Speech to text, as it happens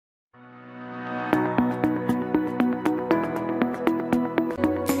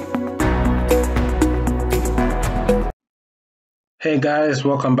Hey guys,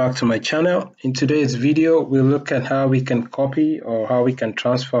 welcome back to my channel. In today's video, we'll look at how we can copy or how we can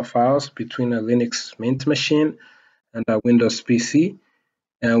transfer files between a Linux Mint machine and a Windows PC.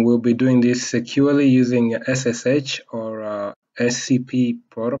 And we'll be doing this securely using SSH or SCP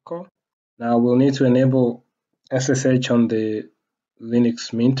protocol. Now we'll need to enable SSH on the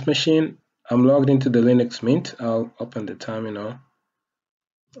Linux Mint machine. I'm logged into the Linux Mint. I'll open the terminal.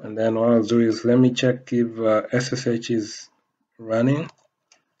 And then what I'll do is let me check if SSH is running.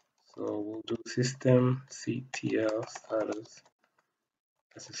 So we'll do systemctl status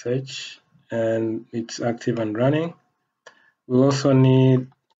SSH and it's active and running. We'll also need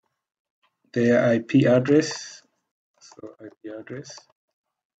the IP address. So IP address.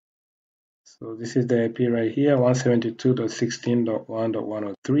 So this is the IP right here,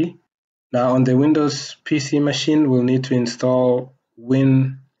 172.16.1.103. Now on the Windows PC machine, we'll need to install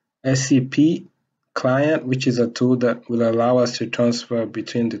SCP client, which is a tool that will allow us to transfer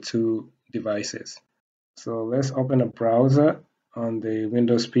between the two devices. So let's open a browser on the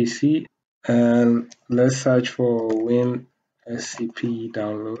Windows PC and let's search for WinSCP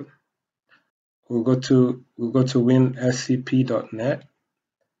download. We'll go to winscp.net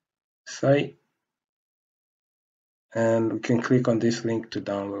site and we can click on this link to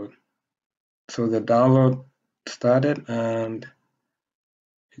download. So the download started and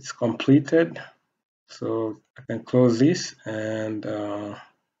it's completed. So I can close this and the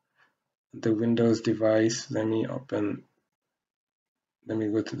Windows device, let me go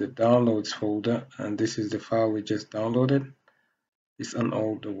to the downloads folder, and this is the file we just downloaded. It's an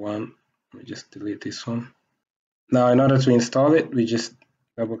older one. Let me just delete this one. Now in order to install it, we just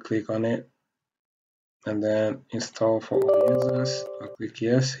double click on it and then install for all users. I'll click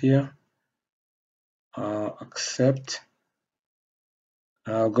yes here. Accept.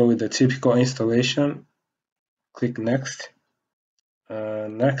 I'll go with the typical installation. Click next.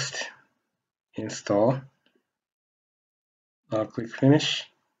 Next. Install. I'll click finish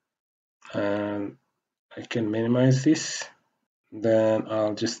and I can minimize this. Then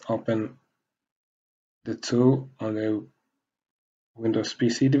I'll just open the tool on the Windows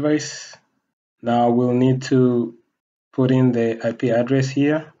PC device. Now we'll need to put in the IP address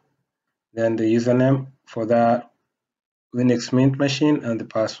here, then the username for that Linux Mint machine and the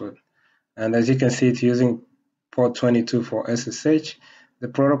password. And as you can see, it's using port 22 for SSH. The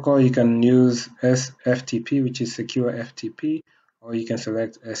protocol, you can use FTP, which is secure FTP, or you can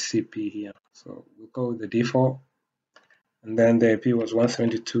select SCP here. So we'll go with the default. And then the IP was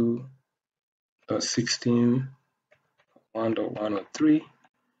 172.16.1.103.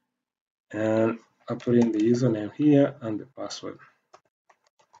 And I'll put in the username here and the password.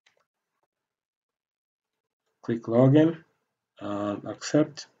 Click login and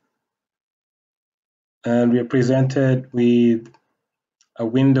accept. And we are presented with a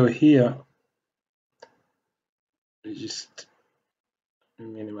window here. We just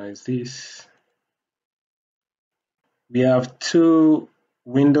minimize this. We have two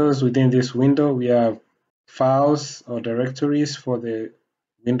windows within this window. We have files or directories for the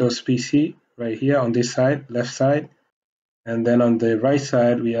Windows PC right here on this side, left side. And then on the right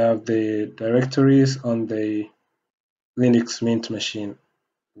side, we have the directories on the Linux Mint machine,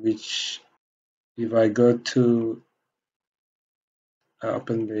 which if I go to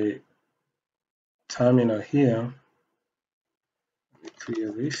open the terminal here,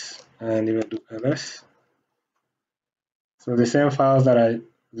 clear this, and if I do ls, so the same files that I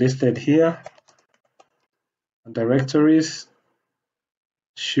listed here, directories,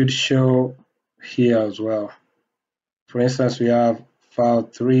 should show here as well. For instance, we have file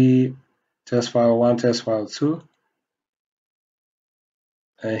 3, test file 1, test file 2,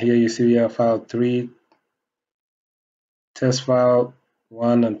 and here you see we have file 3, test file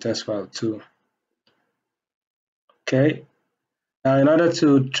 1, and test file 2. Okay, now in order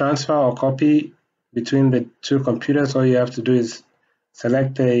to transfer or copy between the two computers, all you have to do is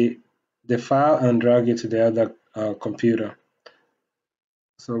select the file and drag it to the other computer.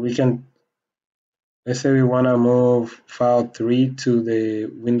 So we can, let's say we want to move file 3 to the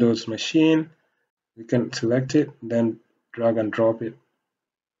Windows machine. We can select it, then drag and drop it.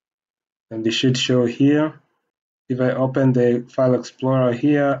 And this should show here. If I open the file explorer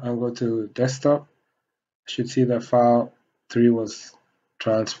here and go to desktop, I should see that file 3 was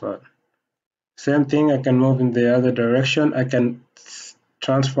transferred. Same thing, I can move in the other direction. I can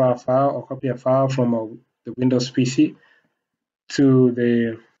transfer a file or copy a file from the Windows PC to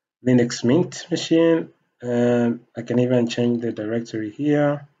the Linux Mint machine, and I can even change the directory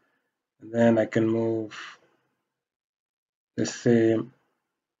here. And then I can move, let's say,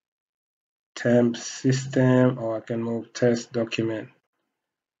 temp system, or I can move test document.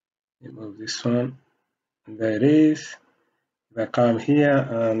 Let me move this one, and there it is. If I come here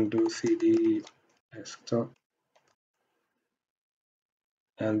and do cd desktop,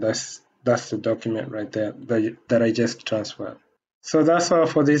 and that's the document right there that I just transferred. So that's all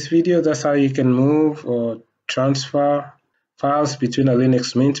for this video. That's how you can move or transfer files between a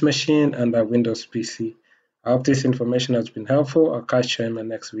Linux Mint machine and a Windows PC. I hope this information has been helpful. I'll catch you in my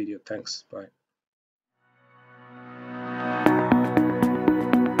next video. Thanks. Bye.